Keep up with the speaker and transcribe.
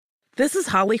This is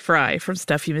Holly Fry from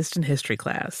Stuff You Missed in History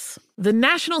Class. The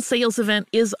national sales event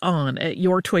is on at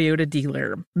your Toyota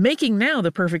dealer, making now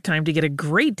the perfect time to get a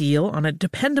great deal on a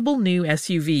dependable new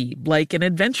SUV, like an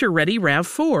adventure-ready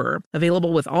RAV4.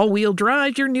 Available with all-wheel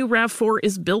drive, your new RAV4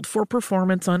 is built for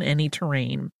performance on any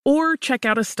terrain. Or check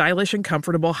out a stylish and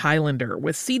comfortable Highlander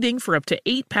with seating for up to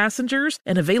 8 passengers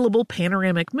and available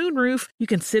panoramic moonroof. You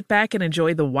can sit back and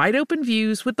enjoy the wide-open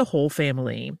views with the whole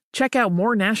family. Check out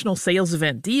more national sales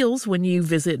event deals when you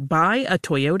visit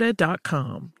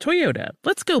buyatoyota.com. Toyota,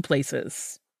 let's go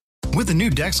places. With the new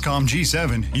Dexcom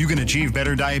G7, you can achieve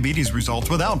better diabetes results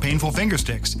without painful finger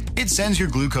sticks. It sends your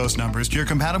glucose numbers to your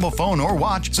compatible phone or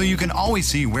watch so you can always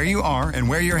see where you are and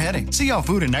where you're heading. See how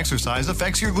food and exercise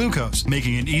affects your glucose,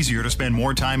 making it easier to spend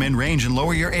more time in range and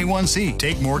lower your A1C.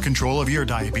 Take more control of your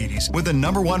diabetes with the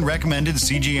 #1 recommended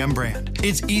CGM brand.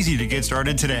 It's easy to get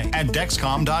started today at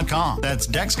Dexcom.com. That's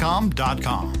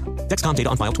Dexcom.com. Dexcom data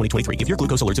on file 2023. If your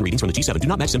glucose alerts and readings from the G7 do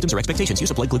not match symptoms or expectations,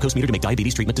 use a blood glucose meter to make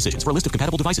diabetes treatment decisions. For a list of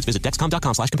compatible devices, visit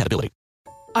Dexcom.com/compatibility.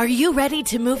 Are you ready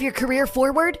to move your career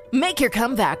forward? Make your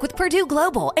comeback with Purdue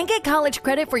Global and get college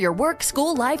credit for your work,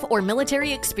 school life, or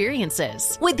military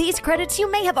experiences. With these credits,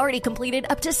 you may have already completed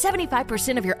up to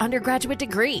 75% of your undergraduate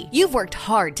degree. You've worked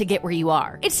hard to get where you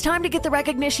are. It's time to get the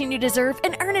recognition you deserve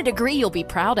and earn a degree you'll be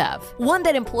proud of. One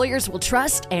that employers will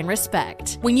trust and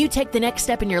respect. When you take the next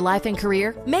step in your life and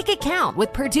career, make it count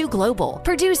with Purdue Global,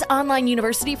 Purdue's online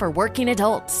university for working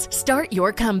adults. Start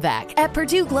your comeback at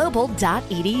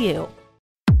purdueglobal.edu.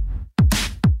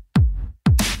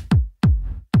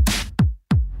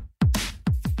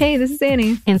 Hey, this is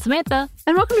Annie. And Samantha.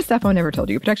 And welcome to Stuff I Never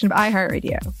Told You, a production of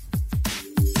iHeartRadio.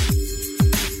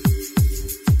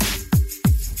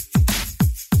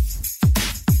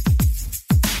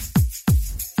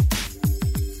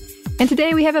 And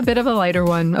today we have a bit of a lighter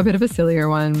one, a bit of a sillier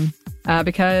one,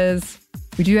 because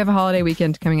we do have a holiday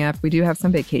weekend coming up. We do have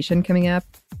some vacation coming up.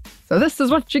 So this is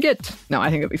what you get. No,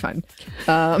 I think it'll be fun.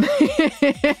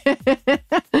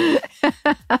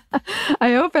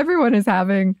 I hope everyone is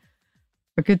having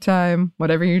a good time,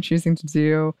 whatever you're choosing to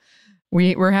do.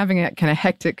 We're having a kind of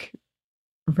hectic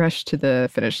rush to the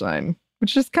finish line,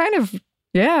 which is kind of,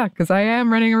 because I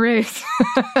am running a race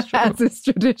as is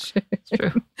tradition. It's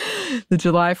true. The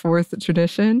July 4th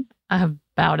tradition. I have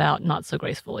bowed out not so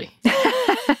gracefully.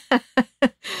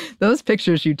 Those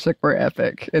pictures you took were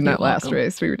epic in that last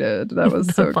race we did. That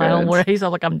was so good. The final race, I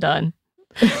was like, I'm done.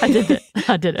 I did it.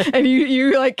 I did it. And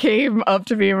you like came up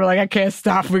to me and were like, I can't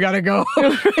stop. We got to go.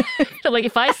 Like,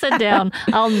 if I sit down,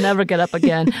 I'll never get up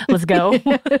again. Let's go.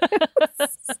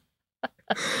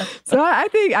 So I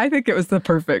think it was the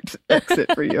perfect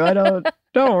exit for you.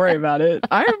 Don't worry about it.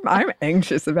 I'm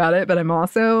anxious about it, but I'm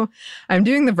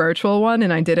doing the virtual one,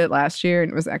 and I did it last year,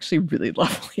 and it was actually really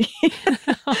lovely.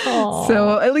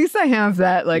 So at least I have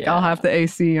that. I'll have the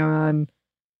AC on.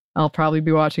 I'll probably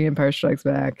be watching Empire Strikes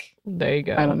Back. There you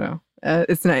go. I don't know.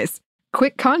 It's nice.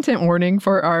 Quick content warning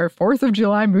for our 4th of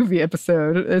July movie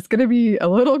episode. It's going to be a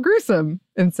little gruesome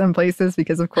in some places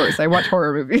because, of course, I watch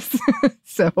horror movies.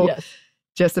 So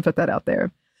just to put that out there.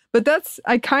 But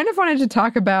I kind of wanted to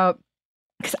talk about,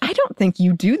 because I don't think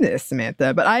you do this,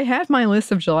 Samantha, but I have my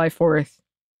list of July 4th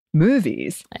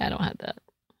movies. I don't have that.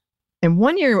 And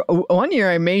one year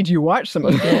I made you watch some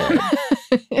of them.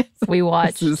 We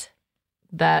watched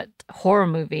that horror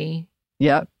movie.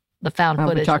 Yep. The found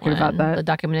footage talking one, about that. The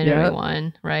documentary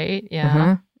one, right? Yeah.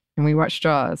 Uh-huh. And we watched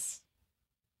Jaws.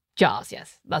 Jaws,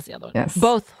 yes. That's the other one. Yes.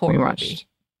 Both horror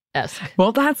movie-esque.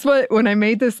 Well, that's when I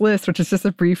made this list, which is just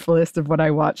a brief list of what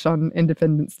I watched on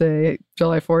Independence Day,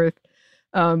 July 4th.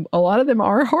 A lot of them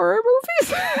are horror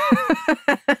movies.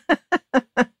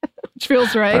 Which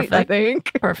feels right, Perfect. I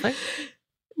think. Perfect.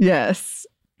 Yes.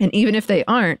 And even if they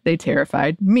aren't, they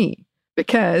terrified me.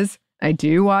 Because I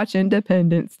do watch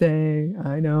Independence Day.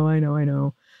 I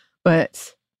know.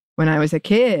 But when I was a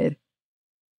kid,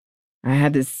 I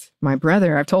had my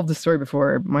brother, I've told this story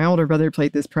before, my older brother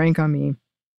played this prank on me.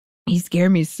 He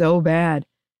scared me so bad.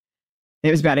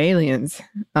 It was about aliens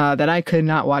that I could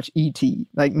not watch E.T.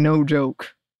 Like, no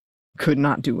joke. Could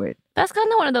not do it. That's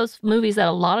kind of one of those movies that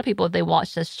a lot of people, if they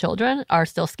watched as children, are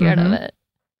still scared of it.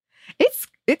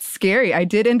 It's scary. I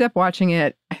did end up watching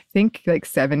it, I think,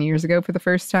 7 years ago for the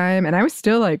first time. And I was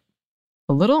still, a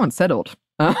little unsettled.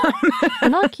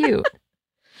 Not cute.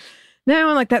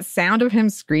 No, and that sound of him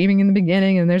screaming in the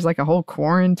beginning, and there's a whole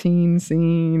quarantine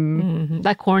scene. Mm-hmm.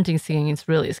 That quarantine scene is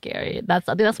really scary. I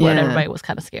think that's what everybody was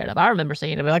kind of scared of. I remember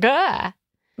seeing it, like, ah,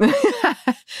 why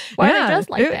are they dressed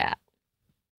like that?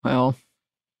 Well,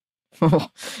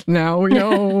 now we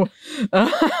know.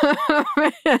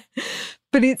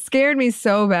 But it scared me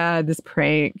so bad, this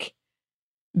prank.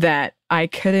 that I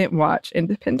couldn't watch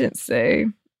Independence Day.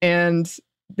 And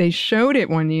they showed it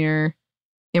one year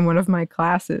in one of my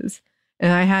classes,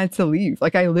 and I had to leave.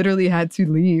 Like, I literally had to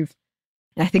leave.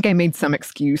 I think I made some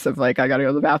excuse of like, I got to go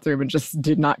to the bathroom, and just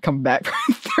did not come back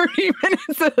for 30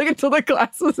 minutes until the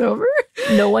class was over.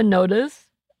 No one noticed?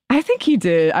 I think he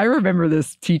did. I remember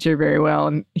this teacher very well,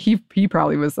 and he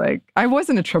probably was like, I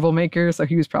wasn't a troublemaker, so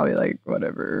he was probably like,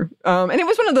 whatever. And it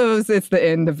was one of those, it's the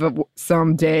end of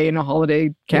some day in a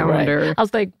holiday calendar. Right. I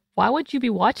was like, why would you be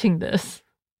watching this?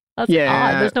 That's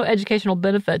odd. There's no educational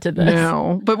benefit to this.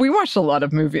 No, but we watched a lot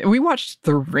of movies. We watched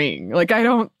The Ring. Like, I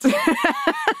don't...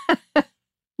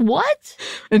 What?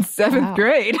 In 7th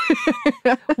grade.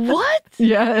 What?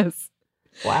 Yes.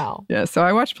 Wow. Yeah, so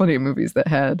I watched plenty of movies that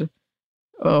had...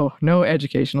 no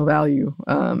educational value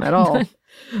at all.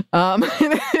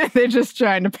 They're just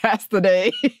trying to pass the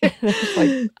day.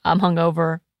 Like, I'm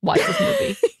hungover. Watch this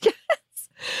movie. Yes.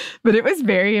 But it was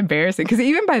very embarrassing because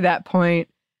even by that point,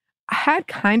 I had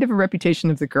kind of a reputation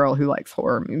of the girl who likes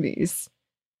horror movies.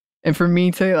 And for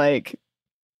me to like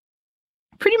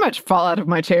pretty much fall out of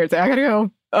my chair and say, I gotta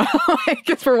go. I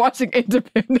guess we're watching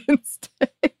Independence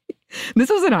Day. This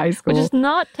was in high school. Which is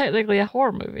not technically a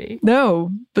horror movie. No,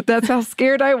 but that's how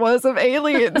scared I was of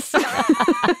aliens.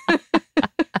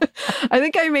 I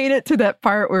think I made it to that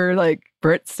part where like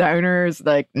Brett Steiner's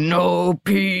like, no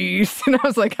peace. And I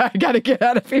was like, I gotta get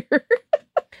out of here.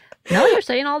 Now that you're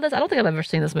saying all this, I don't think I've ever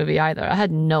seen this movie either. I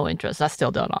had no interest. I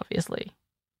still don't, obviously.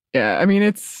 Yeah, I mean,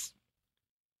 it's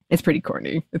pretty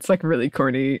corny. It's like really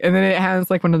corny. And then it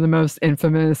has like one of the most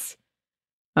infamous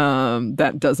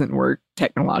that doesn't work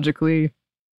technologically,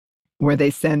 where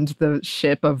they send the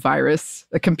ship a virus,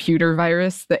 a computer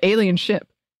virus, the alien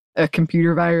ship, a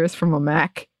computer virus from a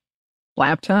Mac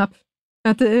laptop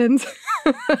at the end.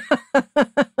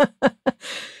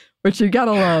 Which you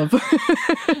gotta love.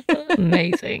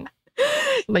 Amazing.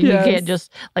 Like, yes. You can't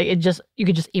just, like, you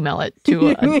could just email it to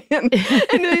a and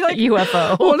then, like,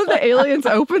 UFO. One of the aliens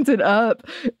opens it up,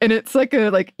 and it's like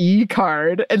a like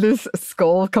e-card, and this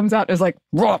skull comes out and is like,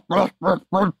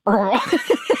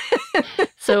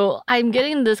 So I'm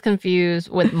getting this confused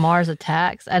with Mars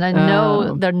Attacks, and I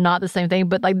know they're not the same thing,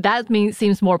 but like that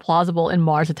seems more plausible in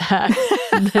Mars Attacks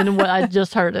than what I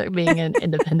just heard it being in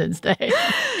Independence Day,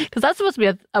 because that's supposed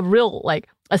to be a real, like,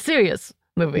 a serious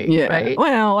movie, right?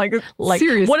 Well, like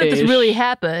serious. What if this really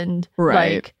happened?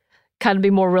 Right. Like, kind of be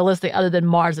more realistic, other than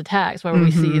Mars Attacks, where we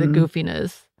see the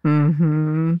goofiness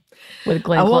with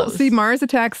Glenn Close. Well, see, Mars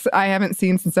Attacks I haven't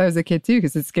seen since I was a kid too,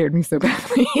 because it scared me so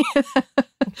badly.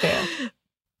 Fair.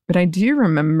 But I do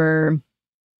remember,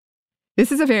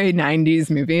 this is a very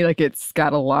 90s movie. Like, it's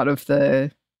got a lot of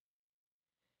the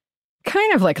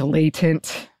kind of like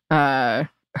latent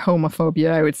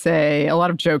homophobia, I would say. A lot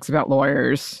of jokes about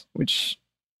lawyers, which,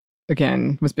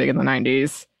 again, was big in the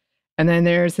 90s. And then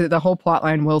there's the whole plot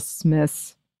line. Will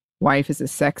Smith's wife is a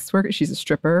sex worker. She's a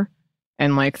stripper.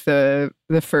 And like the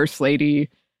first lady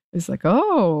is like,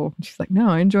 oh, she's like, no,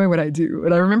 I enjoy what I do.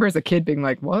 And I remember as a kid being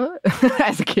like, what?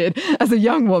 as a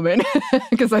young woman,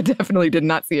 because I definitely did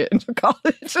not see it until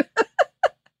college.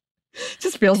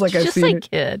 Just feels like I've seen it.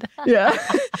 Just like kid. Yeah.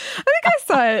 I think I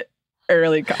saw it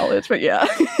early college, but yeah.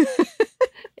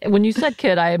 When you said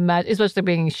kid, I imagine, especially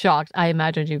being shocked, I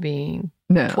imagined you being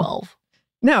 12.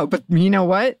 No, but you know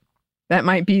what? That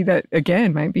might be that,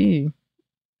 again, might be.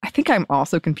 I think I'm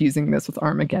also confusing this with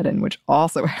Armageddon, which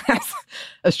also has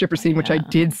a stripper scene, which I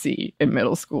did see in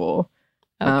middle school.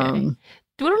 Okay. We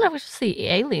don't ever see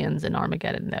aliens in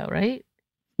Armageddon, though, right?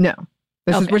 No.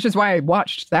 Which is why I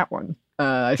watched that one.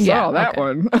 I saw that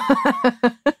one.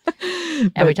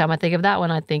 Every time I think of that one,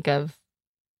 I think of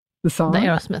the song, the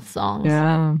Aerosmith songs.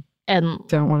 Yeah. And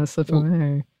Don't Want to Slip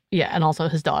Away. Yeah, and also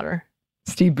his daughter.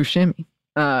 Steve Buscemi.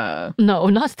 No,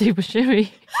 not Steve Buscemi.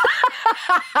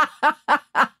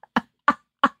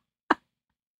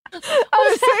 I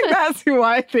was saying that's who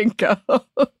I think of.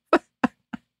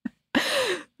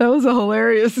 That was a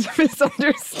hilarious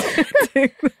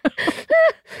misunderstanding.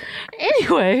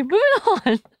 Anyway, moving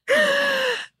on.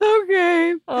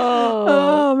 Okay.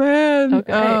 Oh man.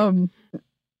 Okay.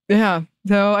 Yeah.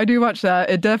 So I do watch that.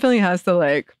 It definitely has the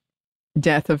like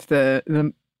death of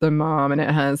the mom, and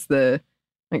it has the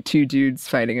like two dudes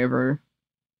fighting over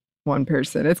one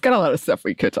person. It's got a lot of stuff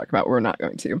we could talk about. We're not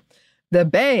going to. The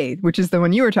Bay, which is the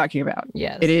one you were talking about.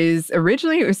 Yes. It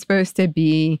was supposed to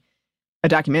be a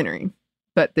documentary,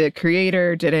 but the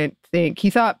creator didn't think, he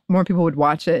thought more people would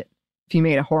watch it if he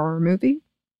made a horror movie.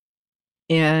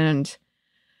 And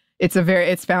it's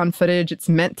found footage. It's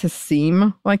meant to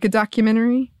seem like a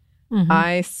documentary.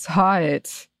 I saw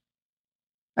it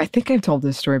I think I've told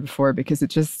this story before because it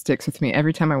just sticks with me.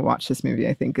 Every time I watch this movie,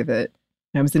 I think of it.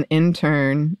 I was an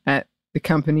intern at the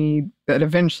company that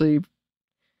eventually,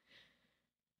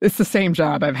 it's the same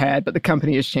job I've had, but the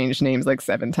company has changed names like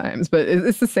 7 times, but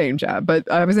it's the same job.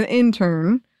 But I was an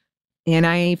intern,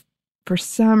 and for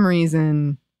some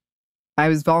reason, I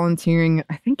was volunteering.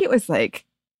 I think it was like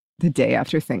the day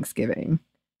after Thanksgiving.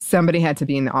 Somebody had to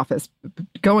be in the office.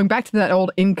 Going back to that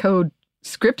old Encode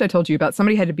script I told you about,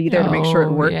 somebody had to be there to make sure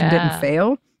it worked and didn't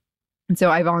fail. And so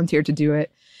I volunteered to do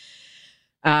it.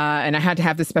 And I had to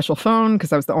have this special phone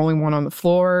because I was the only one on the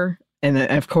floor. And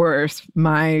then, of course,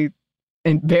 my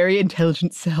very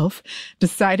intelligent self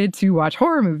decided to watch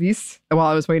horror movies while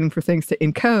I was waiting for things to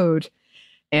encode.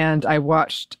 And I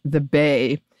watched The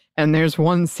Bay. And there's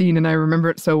one scene, and I remember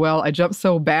it so well. I jumped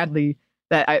so badly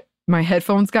that my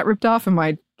headphones got ripped off, and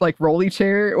my rolly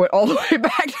chair went all the way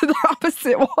back to the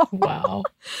opposite wall. Wow.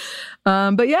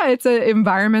 But yeah, it's an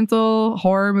environmental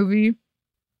horror movie.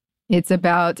 It's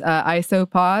about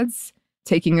isopods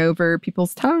taking over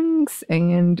people's tongues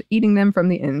and eating them from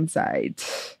the inside.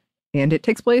 And it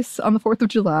takes place on the 4th of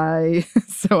July.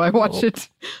 So I watched it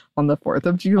on the 4th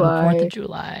of July. On the 4th of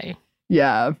July.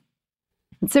 Yeah.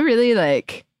 It's a really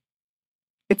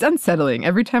it's unsettling.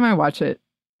 Every time I watch it,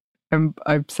 I'm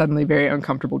suddenly very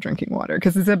uncomfortable drinking water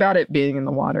because it's about it being in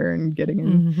the water and getting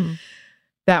in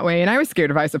that way. And I was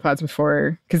scared of isopods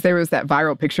before because there was that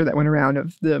viral picture that went around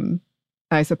of the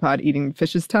isopod eating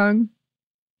fish's tongue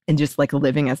and just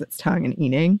living as its tongue and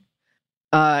eating.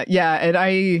 Yeah,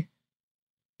 and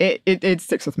it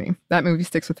sticks with me. That movie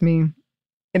sticks with me.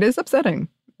 It is upsetting.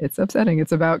 It's upsetting.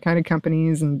 It's about kind of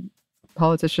companies and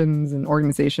politicians and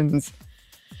organizations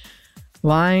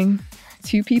lying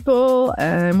to people,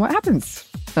 and what happens?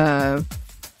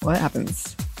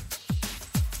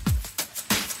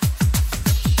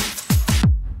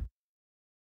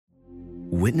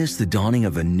 Witness the dawning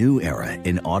of a new era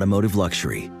in automotive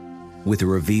luxury with a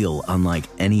reveal unlike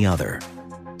any other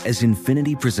as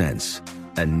Infiniti presents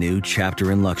a new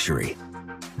chapter in luxury,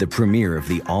 the premiere of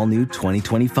the all-new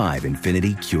 2025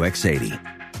 Infiniti QX80.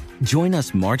 Join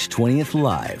us March 20th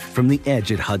live from the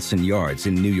Edge at Hudson Yards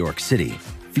in New York City,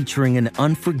 featuring an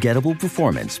unforgettable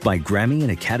performance by Grammy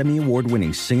and Academy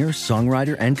Award-winning singer,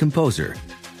 songwriter, and composer,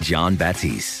 Jon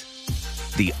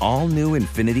Batiste. The all-new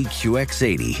Infiniti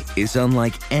QX80 is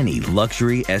unlike any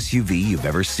luxury SUV you've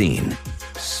ever seen.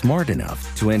 Smart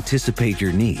enough to anticipate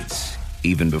your needs,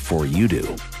 even before you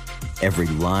do. Every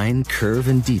line, curve,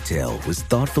 and detail was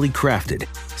thoughtfully crafted,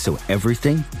 so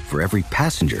everything for every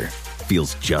passenger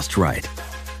feels just right.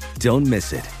 Don't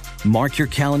miss it. Mark your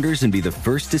calendars and be the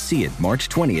first to see it March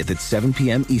 20th at 7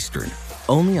 p.m. Eastern,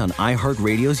 only on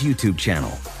iHeartRadio's YouTube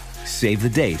channel. Save the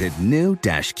date at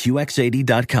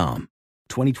new-QX80.com.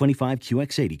 2025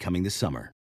 QX80 coming this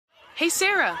summer. Hey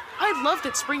Sarah, I loved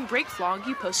that spring break vlog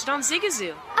you posted on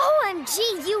Zigazoo.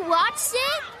 OMG, you watched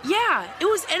it? Yeah, it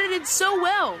was edited so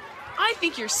well. I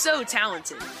think you're so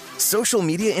talented. Social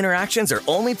media interactions are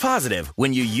only positive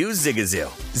when you use Zigazoo.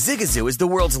 Zigazoo is the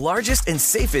world's largest and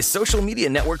safest social media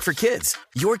network for kids.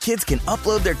 Your kids can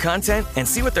upload their content and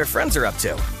see what their friends are up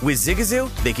to. With Zigazoo,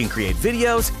 they can create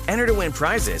videos, enter to win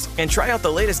prizes, and try out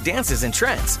the latest dances and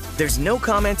trends. There's no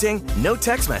commenting, no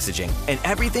text messaging, and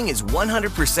everything is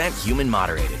 100% human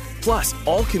moderated. Plus,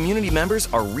 all community members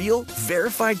are real,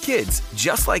 verified kids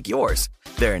just like yours.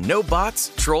 There are no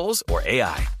bots, trolls, or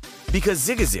AI. Because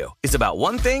Zigazoo is about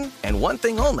one thing and one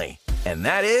thing only, and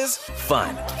that is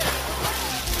fun.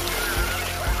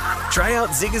 Try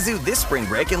out Zigazoo this spring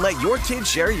break and let your kids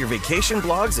share your vacation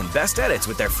blogs and best edits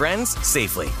with their friends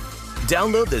safely.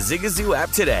 Download the Zigazoo app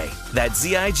today. That's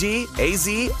Zigazoo.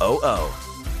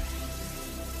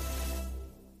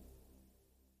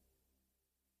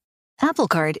 Apple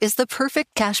Card is the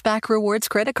perfect cashback rewards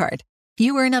credit card.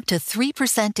 You earn up to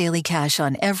 3% daily cash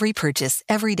on every purchase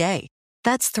every day.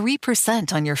 That's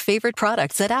 3% on your favorite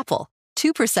products at Apple,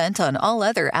 2% on all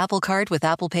other Apple Card with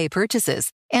Apple Pay purchases,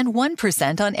 and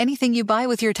 1% on anything you buy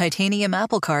with your titanium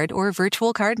Apple Card or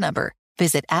virtual card number.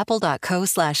 Visit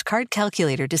apple.co/card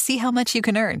calculator to see how much you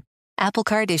can earn. Apple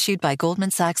Card issued by Goldman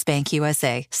Sachs Bank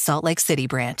USA, Salt Lake City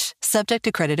branch. Subject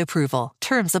to credit approval.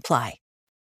 Terms apply.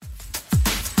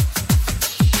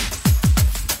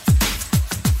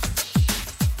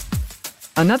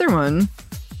 Another one.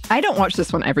 I don't watch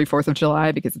this one every 4th of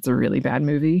July because it's a really bad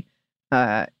movie.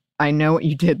 I Know What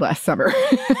You Did Last Summer.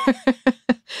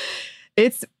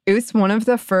 It was one of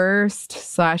the first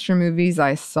slasher movies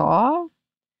I saw.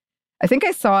 I think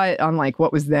I saw it on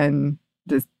what was then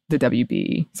the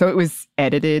WB. So it was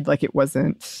edited, it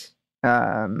wasn't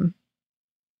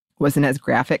as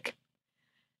graphic.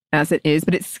 as it is,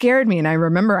 but it scared me. And I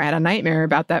remember I had a nightmare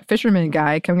about that fisherman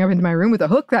guy coming up into my room with a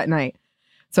hook that night.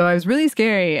 So I was really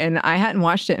scary, and I hadn't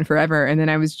watched it in forever. And then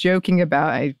I was joking about,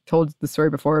 I told the story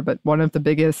before, but one of the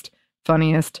biggest,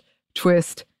 funniest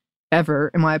twist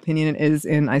ever, in my opinion, is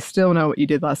in I Still Know What You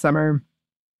Did Last Summer,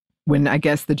 when I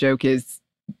guess the joke is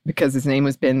because his name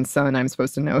was Ben's son, I'm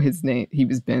supposed to know his name. He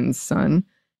was Ben's son.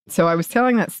 So I was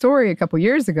telling that story a couple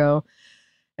years ago,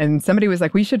 and somebody was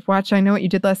like, we should watch I Know What You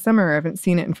Did Last Summer. I haven't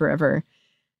seen it in forever.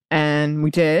 And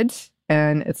we did,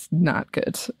 and it's not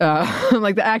good.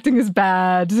 Like, the acting is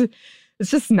bad. It's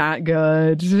just not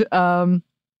good. I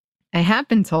have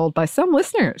been told by some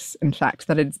listeners, in fact,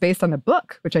 that it's based on a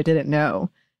book, which I didn't know.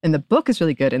 And the book is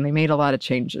really good, and they made a lot of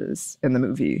changes in the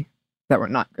movie that were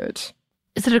not good.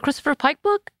 Is it a Christopher Pike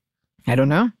book? I don't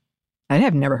know. I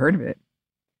have never heard of it.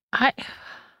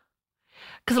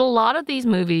 Because a lot of these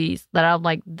movies that I'm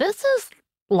like, this is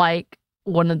like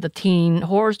one of the teen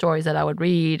horror stories that I would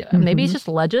read. Mm-hmm. Maybe it's just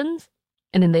legends,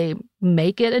 and then they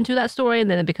make it into that story,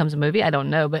 and then it becomes a movie. I don't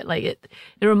know, but like it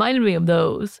reminded me of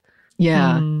those.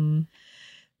 Yeah.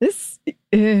 This,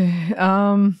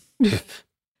 the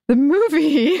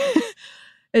movie,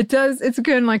 it's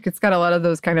good. Like, it's got a lot of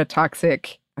those kind of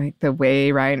toxic, like the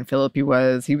way Ryan Phillippe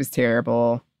was. He was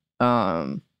terrible.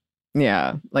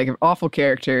 Yeah, like an awful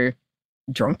character.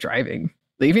 Drunk driving,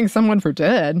 leaving someone for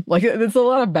dead. Like, it's a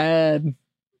lot of bad,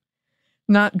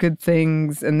 not good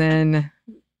things. And then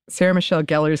Sarah Michelle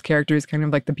Gellar's character is kind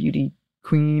of like the beauty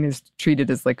queen, is treated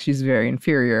as like she's very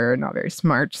inferior, not very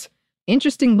smart.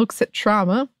 Interesting looks at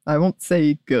trauma. I won't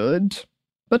say good,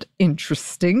 but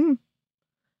interesting.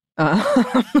 And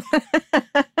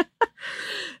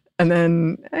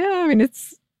then, yeah, I mean,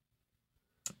 it's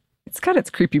got its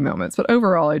creepy moments, but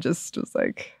overall, I just was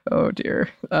like, oh dear,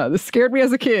 this scared me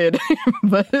as a kid.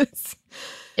 But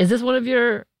is this one of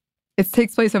your? It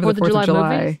takes place over the 4th of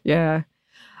July. Movies? Yeah.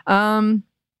 I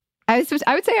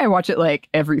would say I watch it like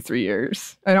every 3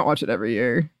 years. I don't watch it every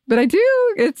year, but I do.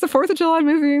 It's a 4th of July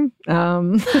movie.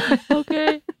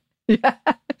 Okay. Yeah.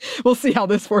 We'll see how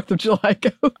this 4th of July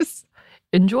goes.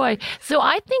 Enjoy. So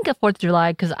I think of 4th of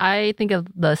July because I think of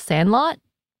The Sandlot.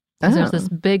 There's this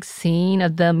big scene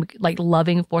of them like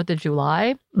loving 4th of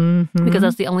July because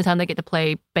that's the only time they get to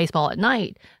play baseball at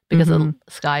night because the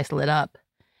sky's lit up.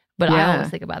 But I always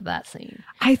think about that scene.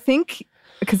 I think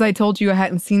because I told you I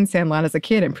hadn't seen Sandlot as a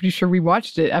kid. I'm pretty sure we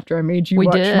watched it after I made you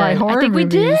watch my horror movies. I think we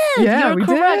did. Yeah, You're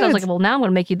correct. I was like, well, now I'm going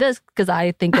to make you this because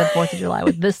I think of 4th of July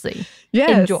with this scene.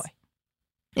 Yes. Enjoy.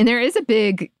 And there is a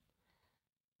big,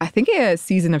 I think a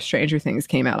season of Stranger Things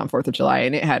came out on 4th of July,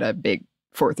 and it had a big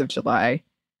 4th of July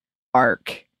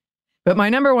arc. But my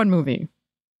number one movie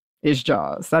is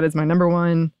Jaws. That is my number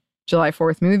one July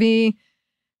 4th movie.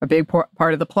 A big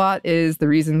part of the plot is the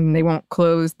reason they won't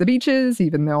close the beaches,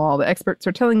 even though all the experts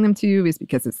are telling them to, is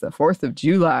because it's the 4th of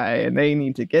July and they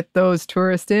need to get those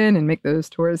tourists in and make those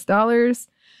tourist dollars.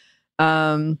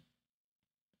 And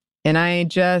I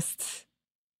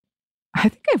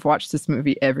think I've watched this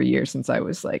movie every year since I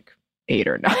was like 8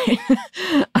 or 9.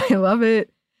 I love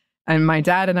it. And my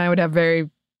dad and I would have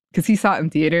because he saw it in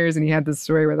theaters, and he had this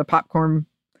story where the popcorn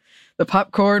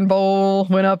bowl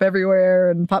went up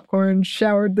everywhere and popcorn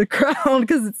showered the crowd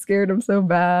because it scared him so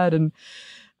bad. And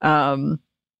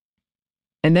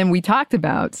then we talked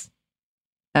about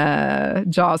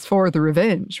Jaws 4: The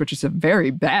Revenge, which is a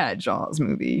very bad Jaws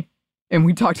movie. And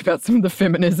we talked about some of the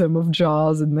feminism of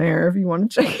Jaws in there, if you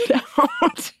want to check it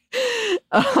out.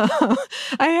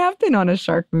 I have been on a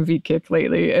shark movie kick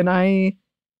lately, and I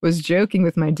was joking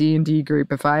with my D&D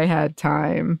group, if I had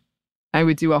time, I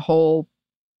would do a whole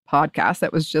podcast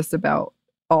that was just about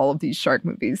all of these shark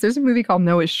movies. There's a movie called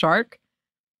Noah's Shark.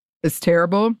 It's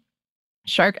terrible.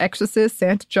 Shark Exorcist,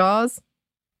 Santa Jaws.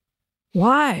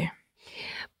 Why?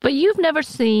 But you've never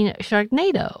seen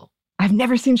Sharknado. I've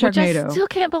never seen Sharknado. Which I still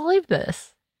can't believe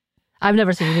this. I've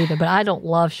never seen it either, but I don't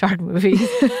love shark movies.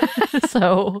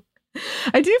 So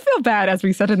I do feel bad, as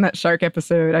we said in that shark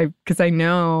episode, because I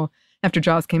know after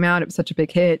Jaws came out, it was such a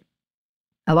big hit.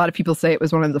 A lot of people say it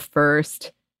was one of the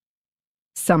first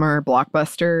summer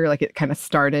blockbuster. Like, it kind of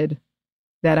started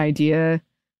that idea.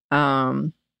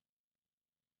 But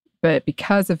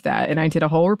because of that, and I did a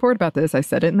whole report about this, I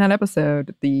said it in that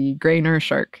episode, the gray nurse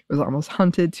shark was almost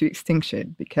hunted to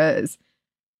extinction because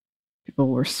people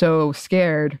were so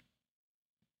scared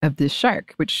of this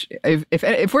shark, which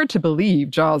if we're to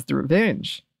believe Jaws: The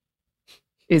Revenge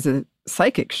is a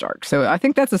psychic shark. So I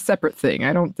think that's a separate thing.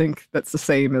 I don't think that's the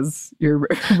same as your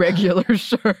regular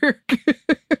shark.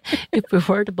 If we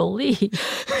were to believe.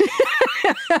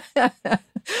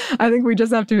 I think we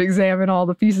just have to examine all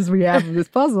the pieces we have of this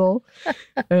puzzle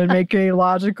and make a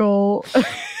logical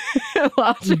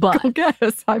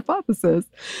guess, hypothesis.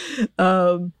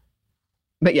 But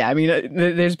yeah, I mean,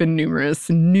 there's been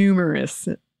numerous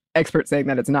experts saying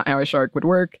that it's not how a shark would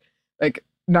work, like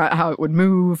not how it would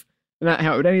move, not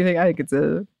how it would anything. I think it's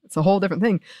a whole different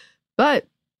thing. But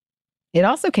it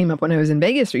also came up when I was in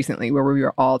Vegas recently, where we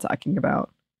were all talking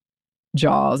about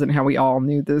Jaws and how we all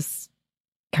knew this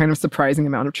kind of surprising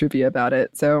amount of trivia about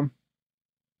it. So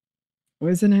it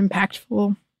was an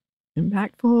impactful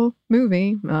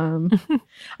movie.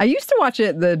 I used to watch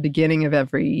it the beginning of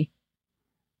every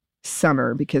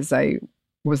summer because I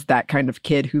was that kind of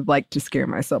kid who liked to scare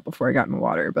myself before I got in the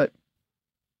water. But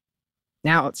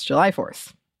now it's July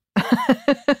 4th.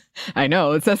 I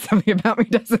know, it says something about me,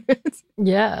 doesn't it?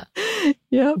 Yeah.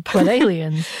 Yeah. But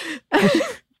aliens,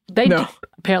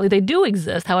 apparently they do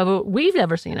exist. However, we've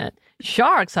never seen it.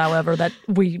 Sharks, however, that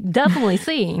we've definitely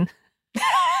seen.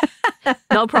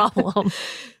 No problem.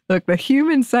 Look, the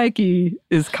human psyche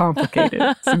is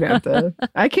complicated, Samantha.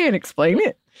 I can't explain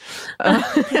it.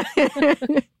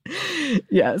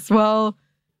 Yes, well,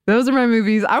 those are my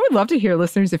movies. I would love to hear,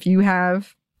 listeners, if you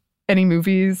have any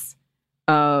movies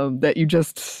that you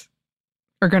just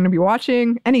are going to be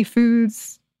watching, any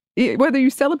foods, whether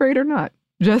you celebrate or not.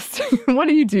 Just what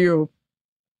do you do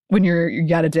when you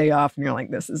got a day off and you're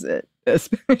like, this is it,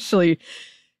 especially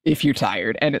if you're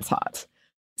tired and it's hot.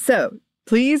 So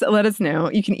please let us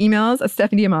know. You can email us at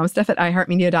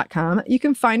stephandiamomstuff@iheartmedia.com. You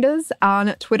can find us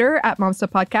on Twitter at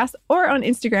momstuffpodcast or on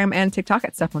Instagram and TikTok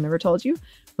at Stuff I Never Told You.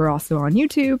 We're also on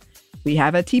YouTube. We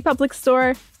have a TeePublic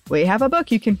store. We have a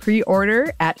book you can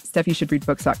pre-order at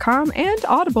stuffyoushouldreadbooks.com and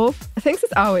Audible. Thanks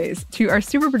as always to our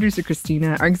super producer,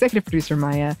 Christina, our executive producer,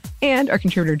 Maya, and our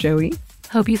contributor, Joey.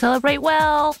 Hope you celebrate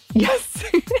well. Yes.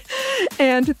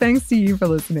 And thanks to you for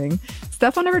listening.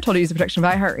 Stuff I Never Told You is a production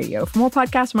of iHeartRadio. For more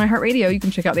podcasts from iHeartRadio, you can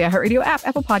check out the iHeartRadio app,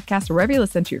 Apple Podcasts, or wherever you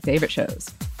listen to your favorite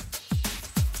shows.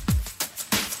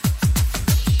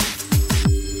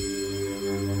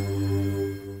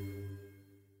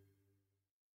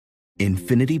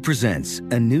 Infinity presents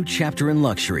a new chapter in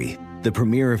luxury, the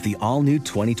premiere of the all-new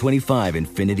 2025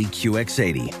 Infinity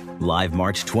QX80, live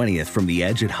March 20th from the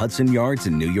Edge at Hudson Yards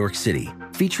in New York City,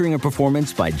 featuring a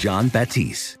performance by John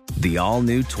Batiste. The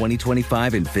all-new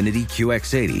 2025 Infinity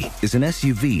QX80 is an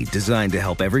SUV designed to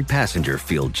help every passenger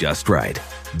feel just right.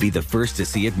 Be the first to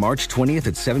see it March 20th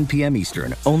at 7 p.m.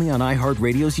 Eastern, only on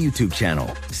iHeartRadio's YouTube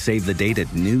channel. Save the date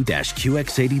at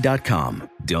new-QX80.com.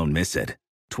 Don't miss it.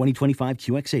 2025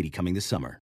 QX80 coming this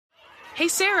summer. Hey,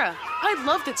 Sarah, I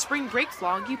loved that spring break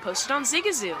vlog you posted on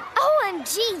Zigazoo.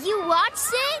 OMG, you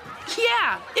watched it?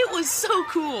 Yeah, it was so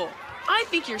cool. I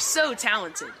think you're so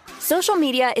talented. Social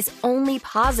media is only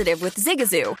positive with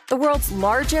Zigazoo, the world's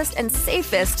largest and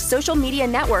safest social media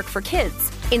network for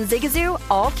kids. In Zigazoo,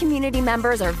 all community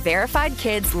members are verified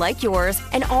kids like yours,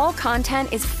 and all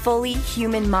content is fully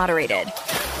human moderated.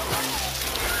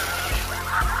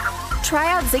 Try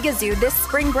out Zigazoo this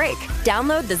spring break.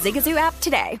 Download the Zigazoo app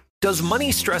today. Does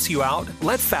money stress you out?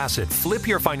 Let Facet flip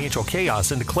your financial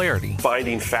chaos into clarity.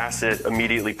 Finding Facet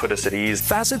immediately put us at ease.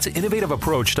 Facet's innovative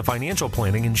approach to financial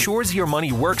planning ensures your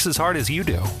money works as hard as you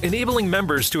do, enabling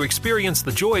members to experience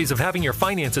the joys of having your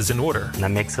finances in order. And that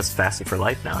makes us Facet for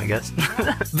life now, I guess.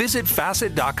 Visit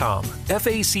Facet.com,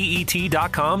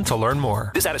 FACET.com to learn more.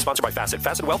 This ad is sponsored by Facet.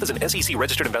 Facet Wealth is an SEC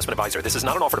registered investment advisor. This is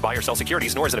not an offer to buy or sell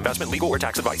securities, nor is it investment, legal, or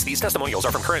tax advice. These testimonials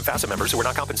are from current Facet members who are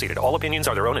not compensated. All opinions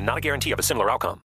are their own and not a guarantee of a similar outcome.